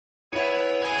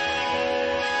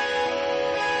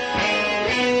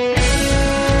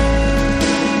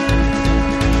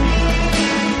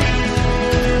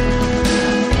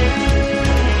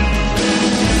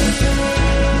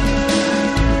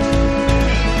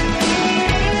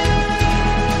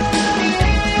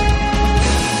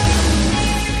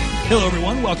Hello,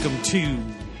 everyone. Welcome to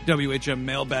WHM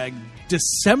Mailbag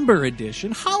December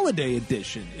edition, holiday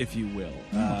edition, if you will.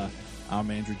 I'm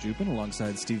Andrew Jupin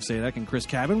alongside Steve Sadek and Chris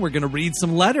Cabin. We're going to read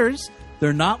some letters.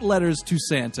 They're not letters to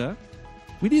Santa.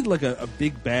 We need like a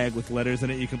big bag with letters in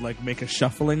it. You could like make a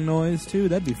shuffling noise too.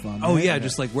 That'd be fun. Oh, right? yeah,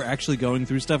 just like we're actually going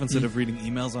through stuff instead of reading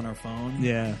emails on our phone.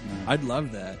 Yeah. I'd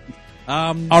love that.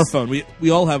 Our phone.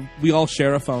 We all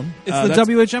share a phone. It's the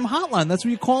WHM hotline. That's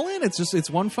where you call in. It's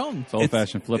one phone. It's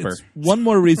old-fashioned flipper. It's one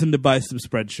more reason to buy some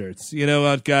spreadshirts. You know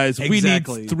what, guys?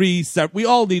 Exactly. We need we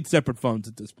all need separate phones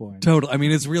at this point. Totally. I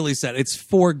mean, it's really sad. It's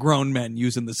four grown men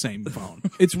using the same phone.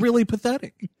 It's really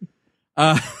pathetic.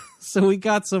 So we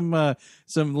got some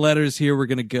letters here we're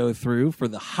going to go through for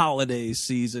the holiday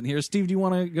season here. Steve, do you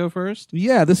want to go first?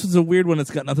 Yeah, this is a weird one.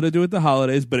 It's got nothing to do with the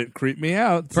holidays, but it creeped me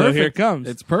out. Perfect. So here it comes.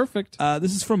 It's perfect.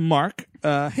 This is from Mark.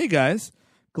 Hey, guys.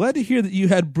 Glad to hear that you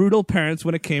had brutal parents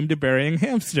when it came to burying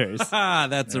hamsters.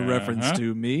 That's a reference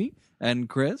to me and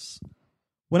Chris.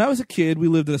 When I was a kid, we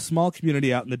lived in a small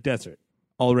community out in the desert.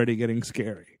 Already getting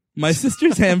scary. My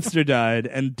sister's hamster died,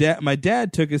 and my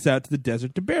dad took us out to the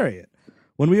desert to bury it.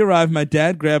 When we arrived, my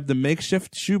dad grabbed the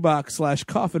makeshift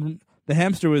shoebox/coffin the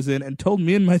hamster was in and told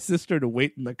me and my sister to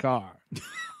wait in the car.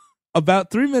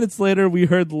 About 3 minutes later, we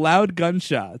heard loud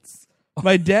gunshots.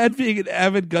 My dad, being an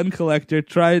avid gun collector,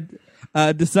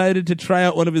 decided to try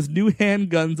out one of his new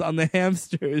handguns on the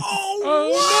hamsters.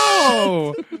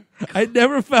 Oh no! I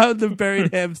never found the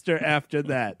buried hamster after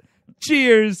that.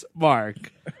 Cheers,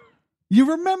 Mark.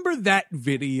 You remember that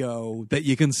video that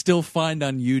you can still find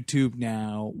on YouTube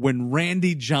now when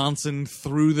Randy Johnson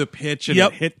threw the pitch and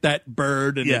it hit that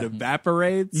bird and it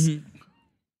evaporates? Mm-hmm.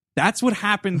 That's what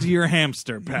happened to your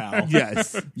hamster, pal.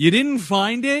 Yes. You didn't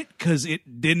find it because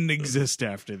it didn't exist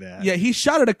after that. Yeah, he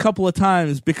shot it a couple of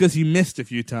times because he missed a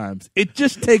few times. It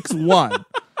just takes one.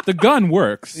 The gun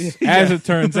works, as it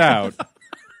turns out.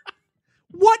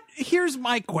 Here's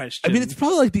my question. I mean, it's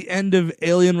probably like the end of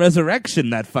Alien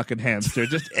Resurrection, that fucking hamster,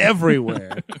 just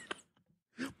everywhere.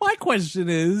 My question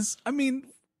is, I mean,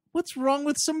 what's wrong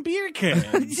with some beer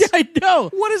cans? Yeah, I know.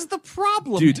 What is the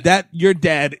problem? Dude, your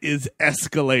dad is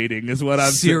escalating, is what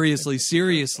I'm Seriously.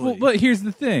 Well, but here's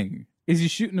the thing. Is he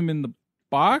shooting them in the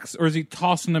box, or is he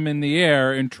tossing them in the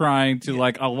air and trying to,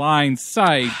 like, align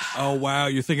sight? Oh, wow.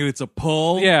 You're thinking it's a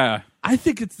pull? Yeah. I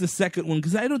think it's the second one,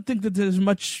 because I don't think that there's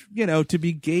much, to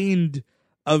be gained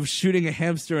of shooting a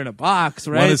hamster in a box,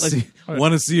 right?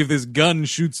 Want to see if this gun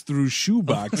shoots through shoe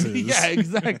boxes. Yeah,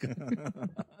 exactly.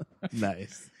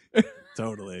 Nice.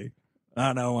 Totally.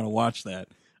 I don't want to watch that.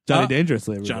 Johnny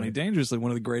Dangerously. Everybody. Johnny Dangerously, one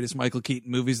of the greatest Michael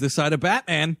Keaton movies this side of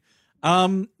Batman.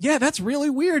 Yeah, that's really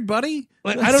weird, buddy.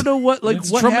 I don't know what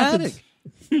traumatic. happens.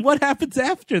 What happens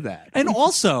after that? And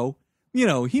also,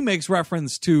 he makes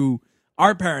reference to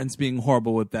our parents being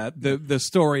horrible with that. The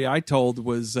story I told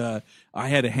was I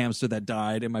had a hamster that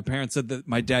died, and my parents said that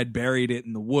my dad buried it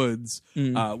in the woods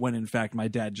when, in fact, my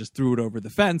dad just threw it over the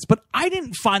fence. But I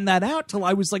didn't find that out till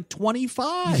I was like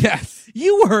 25. Yes.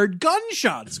 You heard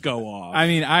gunshots go off. I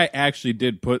mean, I actually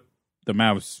did put the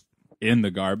mouse in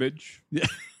the garbage. Yeah.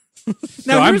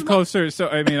 So I'm closer. So,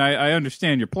 I mean, I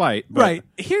understand your plight. But... Right.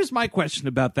 Here's my question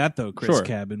about that, though, Chris Sure.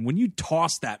 Cabin. When you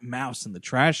toss that mouse in the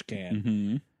trash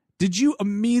can, did you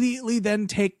immediately then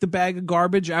take the bag of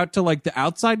garbage out to, like, the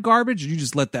outside garbage, or you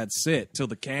just let that sit till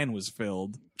the can was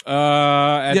filled?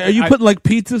 Are you putting, like,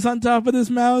 pizzas on top of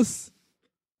this mouse?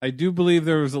 I do believe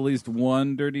there was at least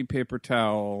one dirty paper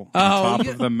towel on top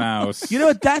of the mouse. You know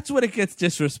what? That's when it gets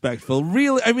disrespectful.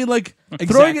 Really? I mean, like,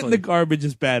 throwing it in the garbage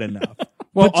is bad enough.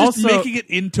 Well, but just also making it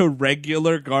into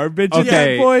regular garbage at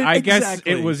okay, that point? I guess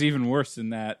it was even worse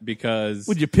than that because...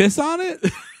 Would you piss on it?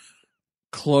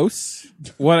 Close.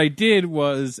 What I did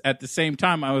was, at the same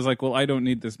time, I was like, well, I don't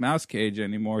need this mouse cage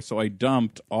anymore, so I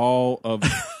dumped all of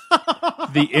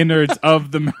the innards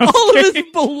of the mouse all cage. of his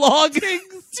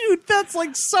belongings? Dude, that's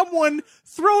like someone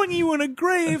throwing you in a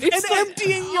grave and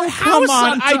emptying your house. Come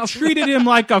on, I treated him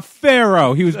like a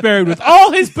pharaoh. He was buried with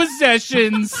all his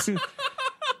possessions.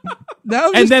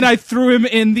 And then I threw him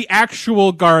in the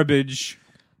actual garbage.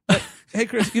 Hey,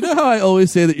 Chris, you know how I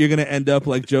always say that you're going to end up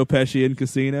like Joe Pesci in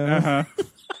Casino? Uh-huh.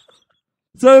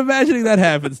 So imagining that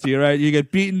happens to you, right? You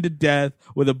get beaten to death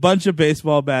with a bunch of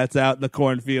baseball bats out in the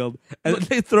cornfield, and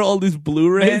they throw all these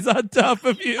Blu-rays on top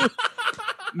of you.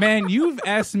 Man, you've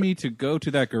asked me to go to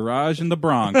that garage in the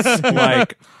Bronx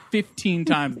like 15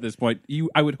 times at this point.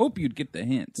 I would hope you'd get the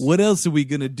hints. What else are we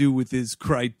going to do with his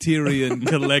Criterion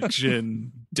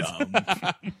collection? Dumb.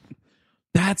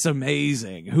 That's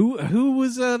amazing. Who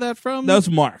was that from? That was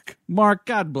Mark. Mark,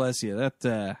 God bless you.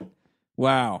 That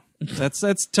wow.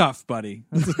 That's tough, buddy.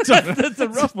 That's a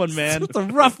rough one, man. It's a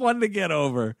rough one to get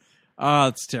over. Oh,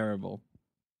 it's terrible.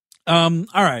 All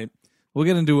right. We'll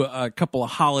get into a couple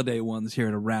of holiday ones here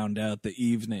to round out the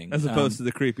evening. As opposed to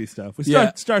the creepy stuff. We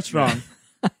yeah. start strong.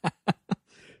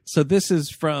 So this is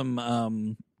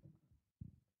from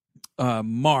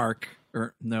Mark.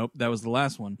 Or nope, that was the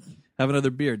last one. Have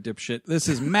another beer, dipshit. This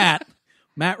is Matt.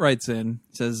 Matt writes in,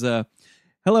 says,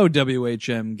 hello,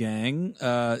 WHM gang.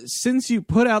 Since you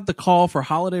put out the call for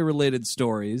holiday-related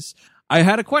stories, I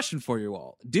had a question for you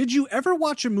all. Did you ever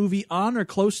watch a movie on or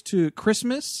close to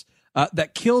Christmas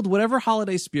that killed whatever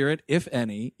holiday spirit, if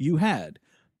any, you had?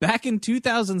 Back in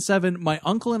 2007, my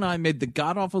uncle and I made the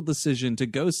god-awful decision to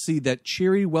go see that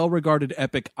cheery, well-regarded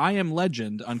epic I Am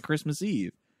Legend on Christmas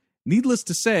Eve. Needless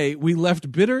to say, we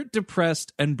left bitter,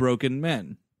 depressed, and broken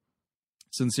men.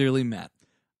 Sincerely, Matt.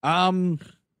 Yeah,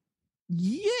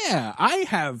 I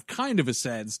have kind of a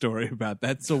sad story about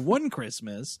that. So one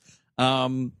Christmas,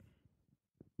 I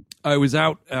was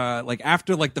out,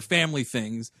 after the family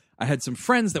things, I had some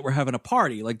friends that were having a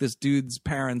party. Like this dude's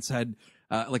parents had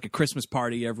a Christmas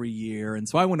party every year. And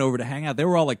so I went over to hang out. They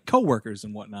were all coworkers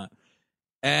and whatnot.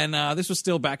 And this was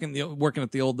still back in working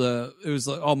at the old, it was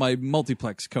all my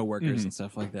multiplex coworkers and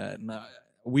stuff like that. And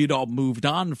we'd all moved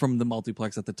on from the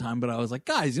multiplex at the time, but I was like,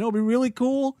 guys, it'd be really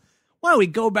cool. Why don't we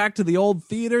go back to the old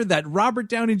theater that Robert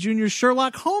Downey Jr.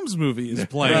 Sherlock Holmes movie is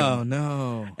playing? Oh,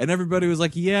 no. And everybody was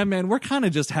like, yeah, man, we're kind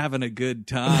of just having a good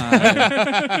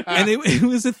time. And it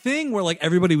was a thing where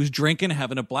everybody was drinking,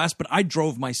 having a blast, but I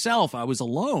drove myself. I was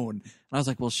alone. And I was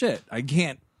like, well, shit, I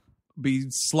can't be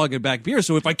slugging back beer.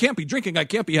 So if I can't be drinking, I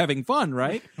can't be having fun,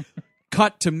 right?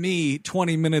 Cut to me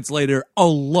 20 minutes later,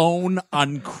 alone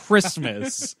on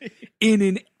Christmas in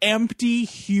an empty,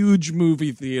 huge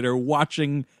movie theater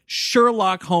watching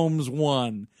Sherlock Holmes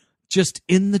 1, just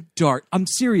in the dark. I'm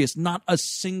serious. Not a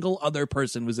single other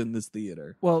person was in this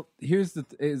theater. Well, here's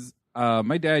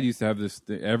my dad used to have this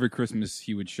every Christmas.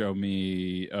 He would show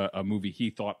me a movie he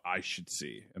thought I should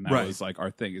see, and that was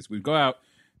our thing. Is we'd go out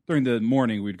during the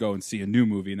morning, we'd go and see a new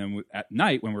movie, and then at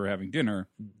night when we were having dinner,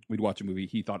 we'd watch a movie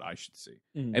he thought I should see,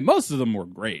 and most of them were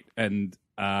great. And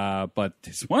but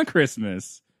this one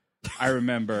Christmas, I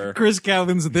remember Chris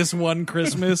Calvin's "This One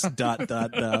Christmas." ...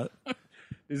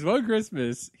 This one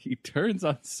Christmas, he turns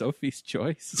on Sophie's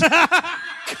Choice.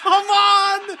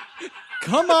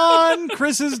 Come on,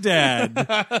 Chris's dad.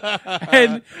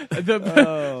 And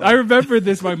I remember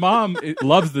this. My mom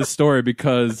loves this story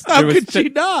because How could she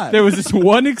not? There was this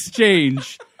one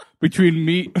exchange between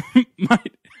me,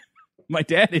 my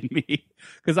dad and me,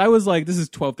 because I was this is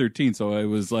 12, 13, so I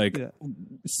was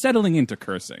settling into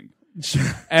cursing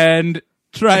and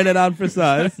trying it on for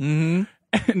size.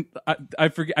 And I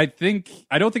forget. I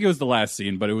don't think it was the last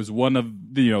scene, but it was one of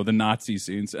the Nazi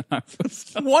scenes. And I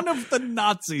was one of the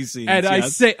Nazi scenes. And I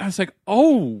was like,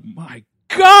 "Oh my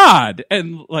God!"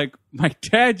 And my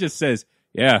dad just says,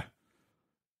 "Yeah,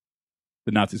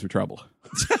 the Nazis were trouble."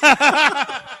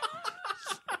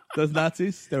 Those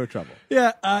Nazis, they were trouble.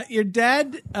 Yeah, your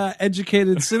dad,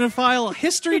 educated cinephile,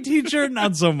 history teacher,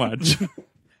 not so much.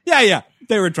 Yeah,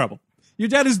 they were trouble. Your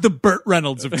dad is the Burt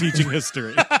Reynolds of teaching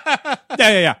history.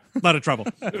 Yeah. A lot of trouble.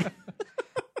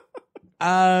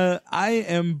 I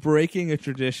am breaking a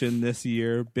tradition this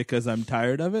year because I'm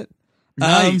tired of it.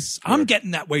 Nice. I'm getting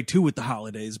that way too with the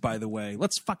holidays, by the way.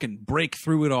 Let's fucking break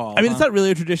through it all. I mean, it's not really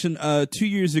a tradition. 2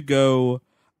 years ago,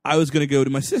 I was going to go to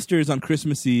my sister's on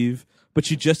Christmas Eve, but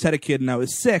she just had a kid and I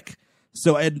was sick.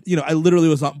 So I literally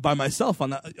was by myself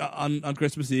on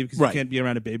Christmas Eve because you can't be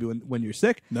around a baby when you're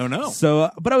sick. No. So,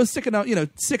 but I was sick enough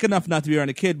not to be around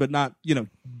a kid, but not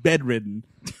bedridden.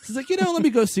 So it's let me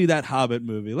go see that Hobbit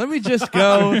movie. Let me just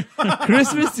go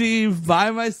Christmas Eve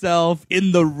by myself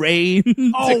in the rain.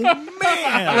 Oh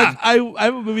man! I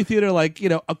have a movie theater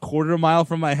a quarter mile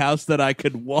from my house that I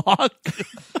could walk.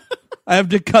 I have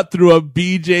to cut through a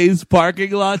BJ's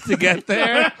parking lot to get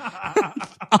there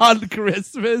on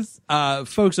Christmas.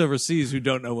 Folks overseas who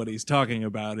don't know what he's talking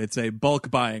about, it's a bulk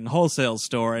buying wholesale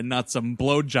store and not some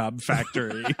blowjob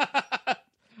factory.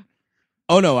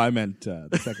 Oh, no, I meant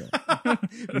the second one.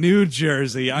 New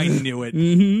Jersey. I knew it.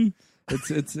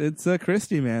 It's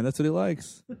Christy, man. That's what he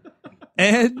likes.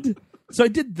 And so I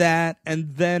did that,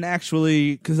 and then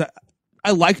actually, because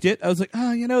I liked it, I was like,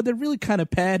 they're really kind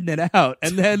of padding it out.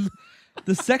 And then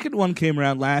the second one came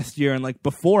around last year, and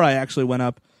before I actually went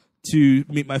up to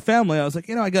meet my family, I was like,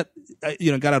 I got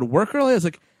out of work early. I was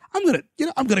like, I'm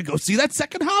gonna go see that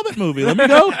second Hobbit movie. Let me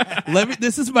go.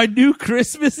 This is my new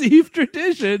Christmas Eve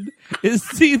tradition: is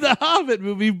see the Hobbit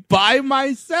movie by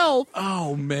myself.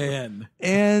 Oh man!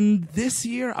 And this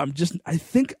year, I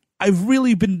think I've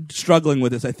really been struggling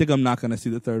with this. I think I'm not going to see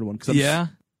the third one because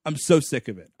I'm so sick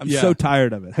of it. I'm so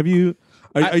tired of it. Have you?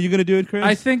 Are you going to do it, Chris?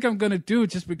 I think I'm going to do it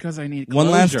just because I need one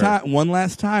closure.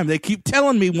 last time. They keep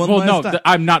telling me Well, last time.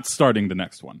 I'm not starting the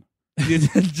next one.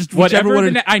 Just Whatever.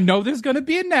 whichever one. I know there's going to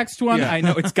be a next one. Yeah. I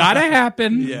know it's got to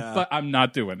happen. Yeah. But I'm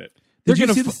not doing it. Did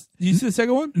you see the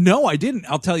second one? No, I didn't.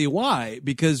 I'll tell you why.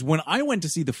 Because when I went to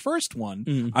see the first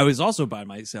one, I was also by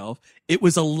myself. It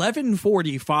was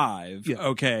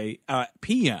 11:45.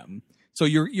 P.m. So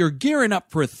you're gearing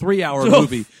up for a 3-hour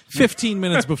movie 15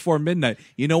 minutes before midnight.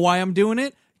 You know why I'm doing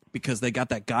it? Because they got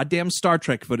that goddamn Star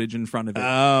Trek footage in front of it.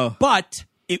 Oh. But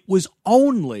it was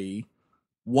only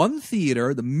one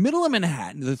theater, the middle of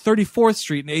Manhattan, the 34th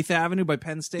Street and 8th Avenue by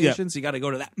Penn Station. So you got to go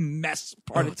to that mess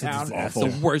part of town. It's the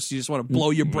worst. You just want to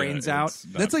blow your brains out.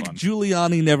 That's like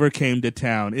Giuliani never came to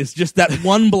town. It's just that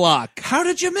one block. How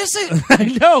did you miss it?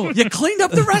 I know. You cleaned up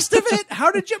the rest of it.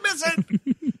 How did you miss it?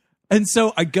 And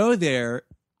so I go there.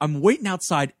 I'm waiting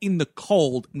outside in the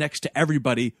cold next to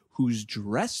everybody who's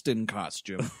dressed in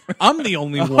costume. I'm the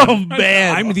only one. Oh,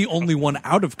 man. I'm the only one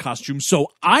out of costume,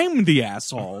 so I'm the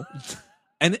asshole.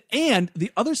 And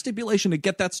the other stipulation to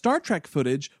get that Star Trek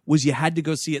footage was you had to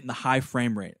go see it in the high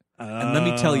frame rate. And let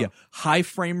me tell you, high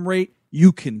frame rate,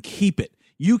 you can keep it.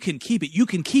 You can keep it. You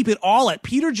can keep it all at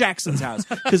Peter Jackson's house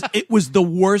because it was the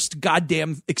worst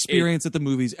goddamn experience at the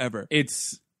movies ever.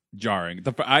 It's jarring.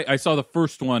 I saw the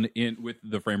first one with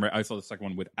the frame rate. I saw the second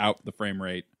one without the frame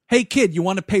rate. Hey, kid, you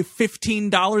want to pay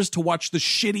 $15 to watch the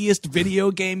shittiest video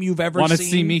game you've ever seen? Want to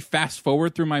see me fast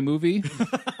forward through my movie?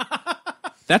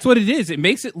 That's what it is. It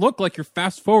makes it look like you're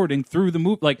fast forwarding through the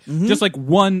movie, like just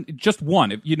one.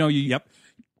 If,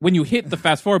 when you hit the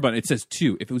fast forward button, it says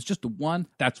 2. If it was just a 1,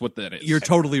 that's what that is. You're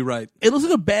totally right. It looks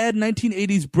like a bad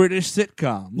 1980s British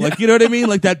sitcom. Like, you know what I mean?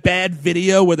 Like that bad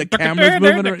video where the camera's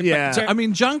moving around. Yeah. I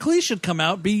mean, John Cleese should come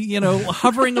out, be,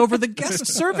 hovering over the guest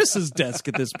services desk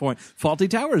at this point. Faulty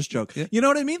Towers joke. Yeah. You know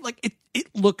what I mean? Like, it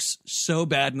looks so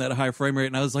bad in that high frame rate.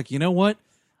 And I was like, you know what?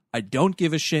 I don't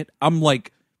give a shit. I'm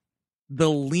like the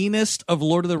leanest of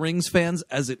Lord of the Rings fans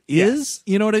as it is. Yes.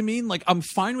 You know what I mean? Like, I'm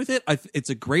fine with it. It's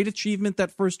a great achievement,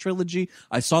 that first trilogy.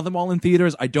 I saw them all in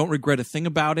theaters. I don't regret a thing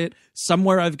about it.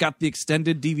 Somewhere I've got the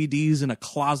extended DVDs in a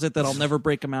closet that I'll never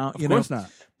break them out. Of course not.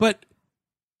 But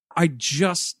I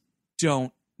just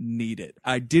don't need it.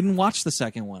 I didn't watch the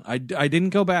second one. I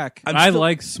didn't go back. I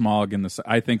like Smaug in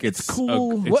I think it's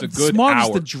cool. It's a good Smaug's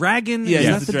hour. the dragon? Yeah, is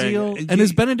he's that the the dragon. deal? And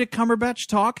is Benedict Cumberbatch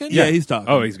talking? Yeah, he's talking.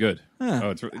 Oh, he's good.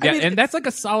 Huh. Oh, and that's like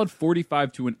a solid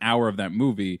 45 to an hour of that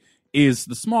movie is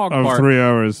the Smaug part 3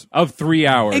 hours. of 3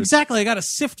 hours. Exactly. I got to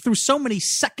sift through so many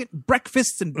second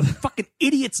breakfasts and fucking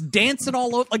idiots dancing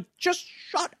all over. Like, just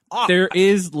shut up. There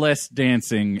is less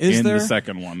dancing in there? the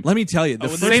second one. Let me tell you, the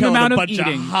same amount a of bunch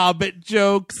eating. of Hobbit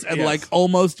jokes and Yes. like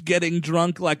almost getting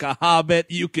drunk like a Hobbit.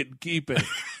 You can keep it.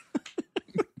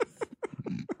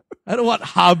 I don't want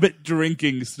Hobbit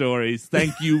drinking stories.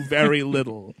 Thank you very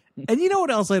little. And you know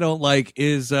what else I don't like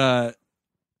is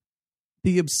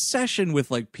the obsession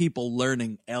with like people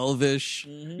learning Elvish.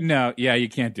 No, yeah, you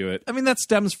can't do it. I mean, that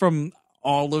stems from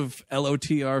all of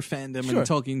LOTR fandom and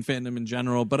Tolkien fandom in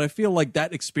general, but I feel like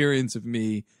that experience of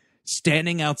me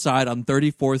standing outside on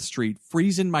 34th Street,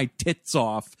 freezing my tits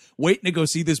off, waiting to go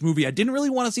see this movie I didn't really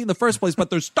want to see in the first place, but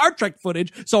there's Star Trek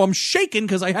footage, so I'm shaking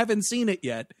because I haven't seen it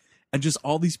yet. And just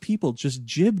all these people just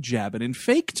jib-jabbing and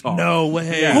fake talk. No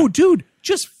way. Oh, dude,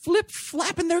 just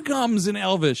flapping their gums in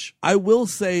Elvish. I will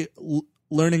say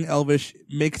learning Elvish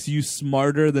makes you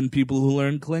smarter than people who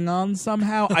learn Klingon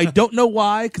somehow. I don't know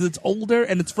why, because it's older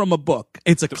and it's from a book.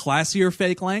 It's a classier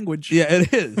fake language. Yeah,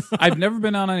 it is. I've never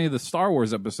been on any of the Star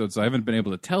Wars episodes, so I haven't been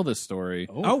able to tell this story.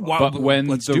 Oh, wow. But when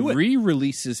Let's the do it.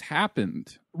 re-releases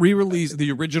happened, Re-release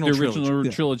the original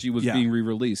trilogy was being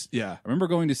re-released. Yeah. I remember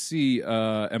going to see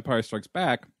Empire Strikes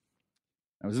Back.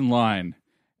 I was in line,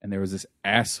 and there was this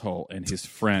asshole and his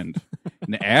friend.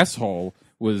 And the asshole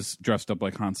was dressed up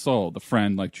like Han Solo, the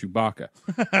friend like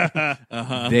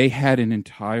Chewbacca. They had an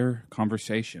entire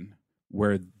conversation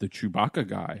where the Chewbacca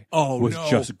guy was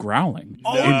just growling in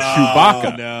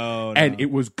Chewbacca. No. And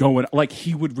it was going like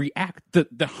he would react.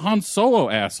 The Han Solo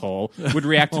asshole would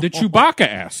react to the Chewbacca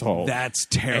asshole. That's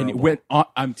terrible. And it went on,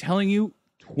 I'm telling you,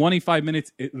 25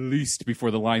 minutes at least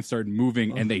before the line started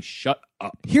moving and they shut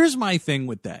up. Here's my thing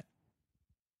with that.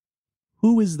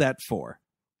 Who is that for?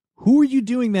 Who are you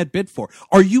doing that bit for?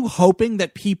 Are you hoping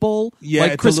that people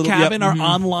like Chris Cabin are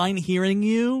online hearing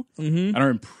you? And are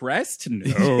impressed?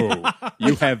 No.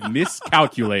 You have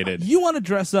miscalculated. You want to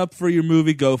dress up for your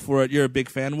movie, go for it. You're a big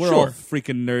fan. We're all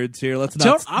freaking nerds here. Let's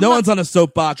not. No one's on a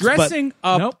soapbox. Dressing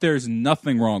up, Nope. there's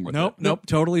nothing wrong with it. Nope,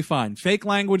 totally fine. Fake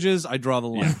languages, I draw the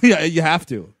line. Yeah, you have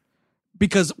to.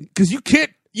 Because you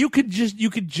can't. You could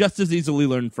just as easily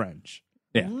learn French.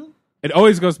 Yeah. It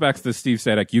always goes back to the Steve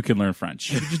Sadek, you can learn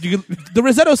French. The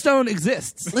Rosetta Stone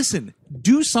exists. Listen,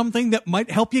 do something that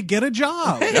might help you get a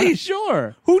job. Hey,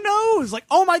 sure. Who knows? Like,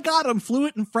 oh my God, I'm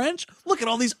fluent in French. Look at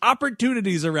all these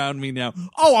opportunities around me now.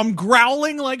 Oh, I'm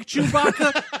growling like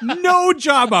Chewbacca. No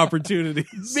job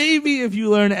opportunities. Maybe if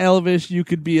you learn Elvish, you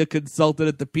could be a consultant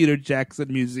at the Peter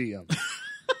Jackson Museum,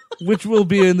 which will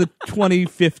be in the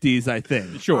 2050s, I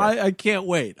think. Sure. I can't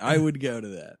wait. I would go to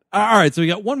that. All right, so we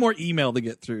got one more email to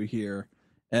get through here.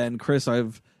 And Chris,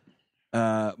 I've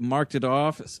marked it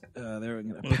off. There, we're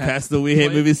going to pass the We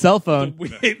Hate Movies cell phone. The We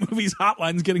Hate Movies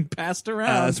hotline's getting passed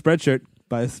around. Spreadshirt,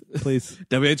 buy us, please.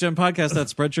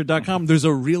 WHMpodcast.spreadshirt.com. There's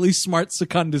a really smart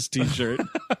Secundus t-shirt.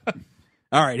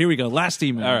 All right, here we go. Last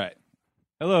email. All right.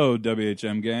 Hello,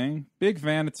 WHM gang. Big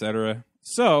fan, etc.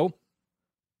 So,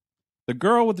 The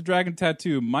Girl with the Dragon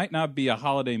Tattoo might not be a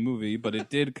holiday movie, but it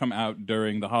did come out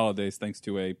during the holidays thanks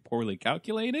to a poorly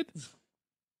calculated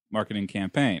marketing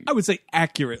campaign. I would say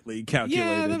accurately calculated.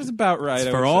 Yeah, that was about right. It's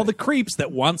for all the creeps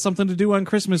that want something to do on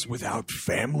Christmas without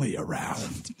family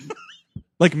around.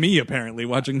 Like me, apparently,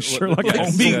 watching Sherlock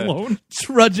Holmes being alone.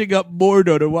 Trudging up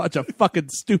Mordor to watch a fucking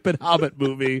stupid Hobbit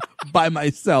movie by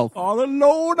myself. All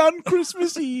alone on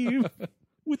Christmas Eve.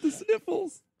 With the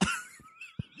sniffles.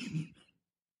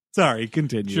 Sorry,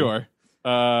 continue. Sure.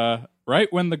 Right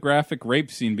when the graphic rape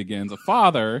scene begins, a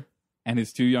father and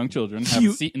his 2 young children have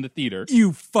a seat in the theater.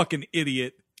 You fucking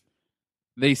idiot.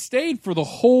 They stayed for the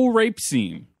whole rape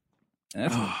scene.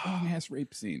 That's a long-ass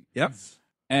rape scene. Yep.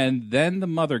 And then the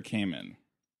mother came in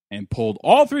and pulled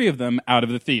all 3 of them out of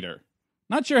the theater.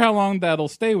 Not sure how long that'll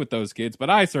stay with those kids, but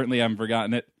I certainly haven't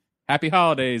forgotten it. Happy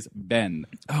holidays, Ben.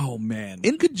 Oh, man.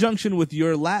 In conjunction with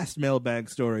your last mailbag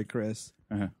story, Chris,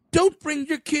 don't bring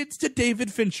your kids to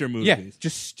David Fincher movies. Yeah,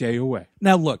 just stay away.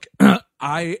 Now, look,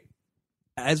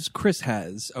 as Chris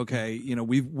has, okay, you know,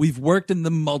 we've worked in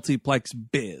the multiplex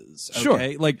biz, okay?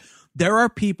 Sure. Like, there are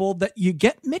people that you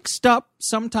get mixed up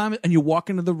sometimes and you walk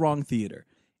into the wrong theater.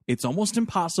 It's almost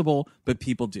impossible, but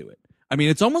people do it. I mean,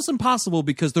 it's almost impossible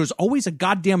because there's always a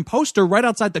goddamn poster right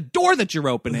outside the door that you're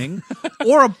opening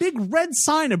or a big red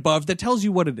sign above that tells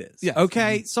you what it is. Yes.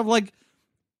 Okay? So, like,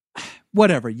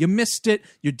 whatever. You missed it.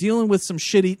 You're dealing with some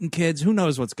shit-eating kids. Who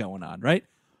knows what's going on, right?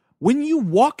 When you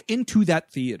walk into that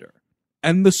theater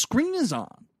and the screen is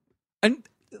on, and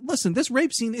listen, this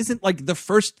rape scene isn't like the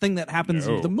first thing that happens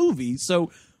in the movie,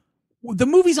 so the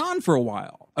movie's on for a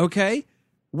while, okay?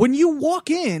 When you walk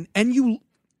in and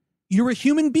you're a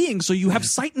human being, so you have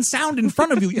sight and sound in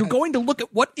front of you. You're going to look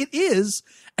at what it is,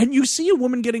 and you see a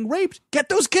woman getting raped. Get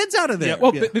those kids out of there. Yeah,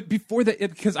 well, but before that,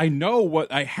 because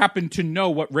I happen to know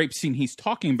what rape scene he's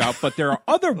talking about, but there are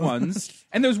other ones,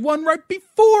 and there's one right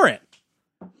before it.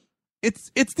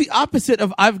 It's the opposite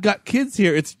of I've got kids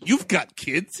here. It's you've got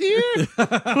kids here.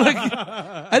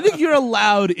 I think you're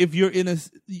allowed if you're in a.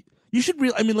 You should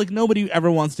really. I mean, like nobody ever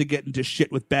wants to get into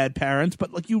shit with bad parents,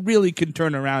 but like you really can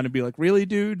turn around and be like, really,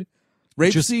 dude.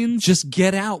 Rape scenes? Just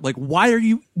get out. Like, why are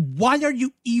you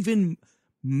even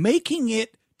making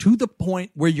it to the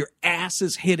point where your ass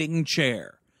is hitting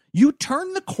chair? You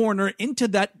turn the corner into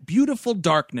that beautiful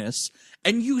darkness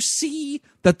and you see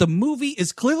that the movie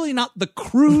is clearly not The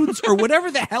Croods or whatever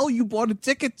the hell you bought a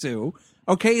ticket to.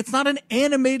 Okay, it's not an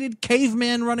animated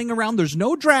caveman running around. There's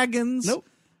no dragons. Nope.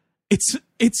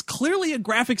 It's clearly a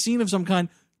graphic scene of some kind.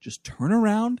 Just turn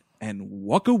around and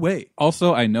walk away.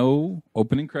 Also, I know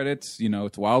opening credits, you know,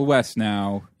 it's Wild West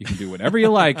now. You can do whatever you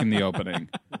like in the opening.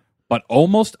 But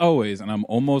almost always, and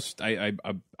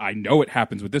I know it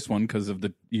happens with this one because of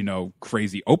the, you know,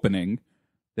 crazy opening,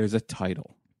 there's a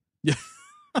title. Yeah.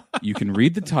 You can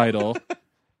read the title,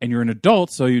 and you're an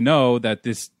adult, so you know that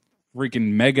this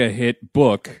freaking mega hit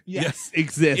book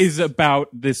exists. Is about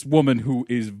this woman who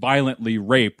is violently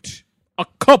raped a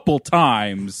couple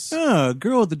times. Oh,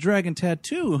 girl with the dragon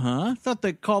tattoo, huh? I thought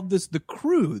they called this The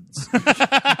Croods.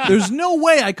 There's no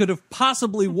way I could have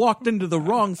possibly walked into the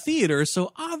wrong theater,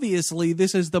 so obviously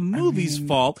this is the movie's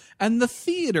fault and the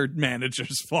theater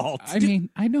manager's fault. I mean,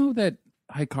 I know that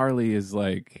iCarly is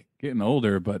like getting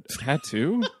older, but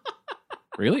tattoo?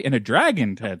 Really? And a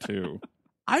dragon tattoo?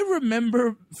 I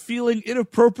remember feeling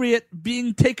inappropriate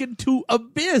being taken to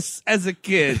Abyss as a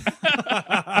kid.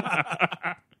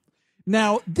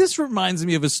 Now, this reminds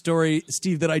me of a story,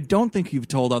 Steve, that I don't think you've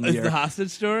told on the air. The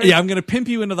hostage story? Yeah, I'm going to pimp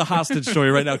you into the hostage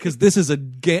story right now because this is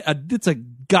it's a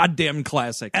goddamn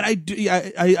classic. And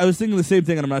I was thinking the same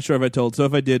thing, and I'm not sure if I told. So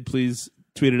if I did, please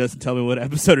tweet at us and tell me what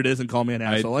episode it is and call me an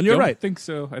asshole. And you're right. I don't think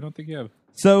so. I don't think you have.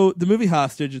 So the movie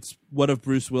Hostage, it's one of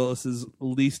Bruce Willis's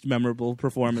least memorable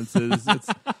performances.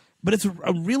 but it's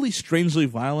a really strangely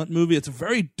violent movie. It's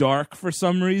very dark for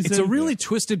some reason. It's a really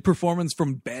twisted performance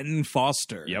from Ben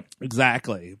Foster. Yep.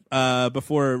 Exactly.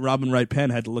 Before Robin Wright Penn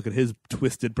had to look at his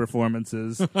twisted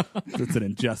performances. It's an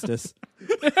injustice.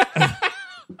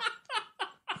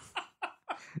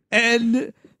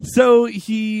 And so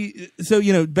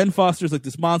Ben Foster's like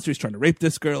this monster. He's trying to rape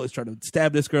this girl. He's trying to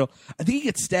stab this girl. I think he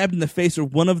gets stabbed in the face, or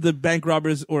one of the bank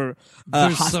robbers or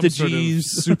There's hostages. some sort of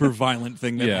super violent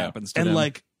thing that happens to and them.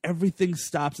 like everything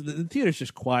stops, and the theater's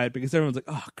just quiet because everyone's like,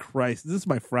 "Oh Christ, is this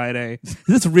my Friday? Is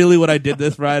this really what I did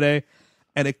this Friday?"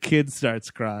 And a kid starts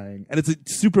crying, and it's a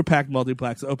super packed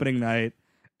multiplex opening night,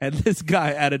 and this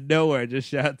guy out of nowhere just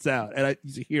shouts out, and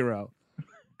he's a hero.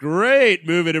 Great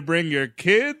movie to bring your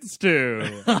kids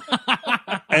to.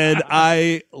 And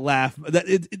I laugh.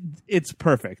 It's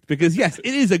perfect because, yes,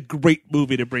 it is a great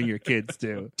movie to bring your kids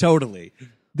to. Totally.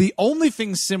 The only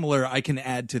thing similar I can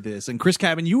add to this, and Chris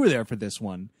Cabin, you were there for this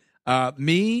one.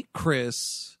 Me,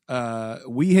 Chris,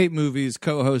 We Hate Movies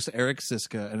co-host Eric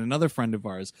Siska, and another friend of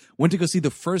ours went to go see the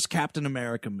first Captain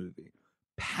America movie.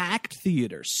 Packed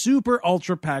theater, super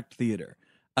ultra packed theater.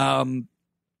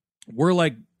 We're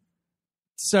like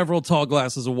several tall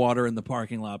glasses of water in the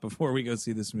parking lot before we go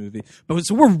see this movie. But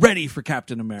so we're ready for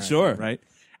Captain America, Sure. right?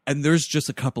 And there's just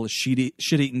a couple of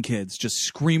shit-eating kids just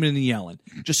screaming and yelling.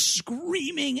 Just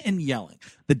screaming and yelling.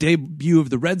 The debut of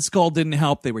the Red Skull didn't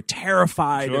help. They were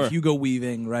terrified Sure. of Hugo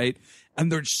Weaving, right?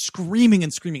 And they're screaming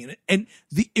and screaming. And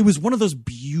it was one of those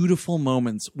beautiful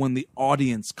moments when the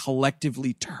audience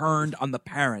collectively turned on the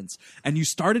parents. And you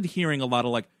started hearing a lot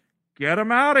of like, get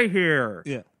him out of here.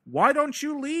 Yeah. Why don't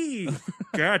you leave?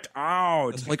 Get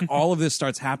out. Like all of this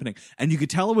starts happening. And you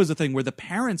could tell it was a thing where the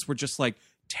parents were just like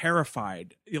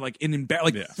terrified, like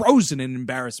frozen in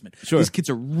embarrassment. Sure. These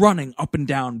kids are running up and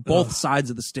down both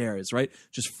sides of the stairs, right?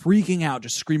 Just freaking out,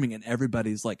 just screaming, and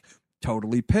everybody's like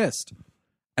totally pissed.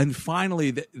 And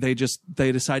finally, they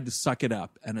decide to suck it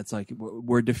up. And it's like,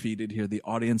 we're defeated here. The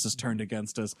audience has turned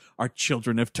against us. Our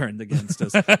children have turned against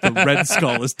us. The Red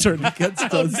Skull has turned against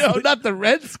us. No, not the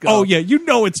Red Skull. Oh, yeah. You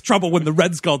know it's trouble when the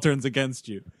Red Skull turns against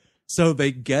you. So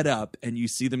they get up, and you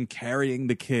see them carrying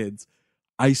the kids.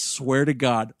 I swear to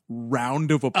God,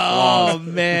 round of applause. Oh,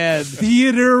 man.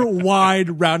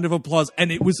 Theater-wide round of applause.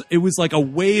 And it was like a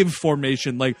wave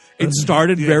formation. Like, it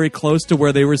started very close to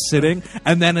where they were sitting,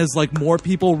 and then as, like, more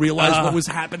people realized what was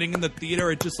happening in the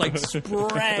theater, it just, like,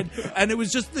 spread. And it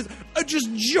was just this just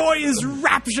joyous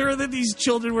rapture that these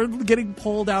children were getting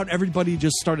pulled out. Everybody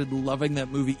just started loving that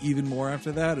movie even more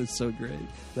after that. It's so great.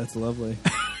 That's lovely.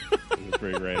 It was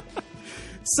pretty great.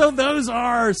 So those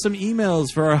are some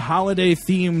emails for our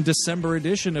holiday-themed December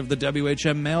edition of the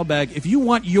WHM Mailbag. If you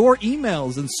want your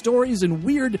emails and stories and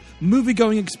weird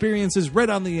movie-going experiences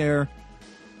read on the air,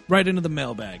 write into the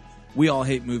mailbag.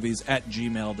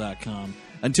 weallhatemovies@gmail.com.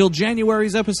 Until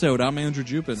January's episode, I'm Andrew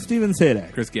Jupin. Steven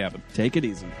Sadak. Chris Gavin. Take it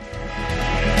easy.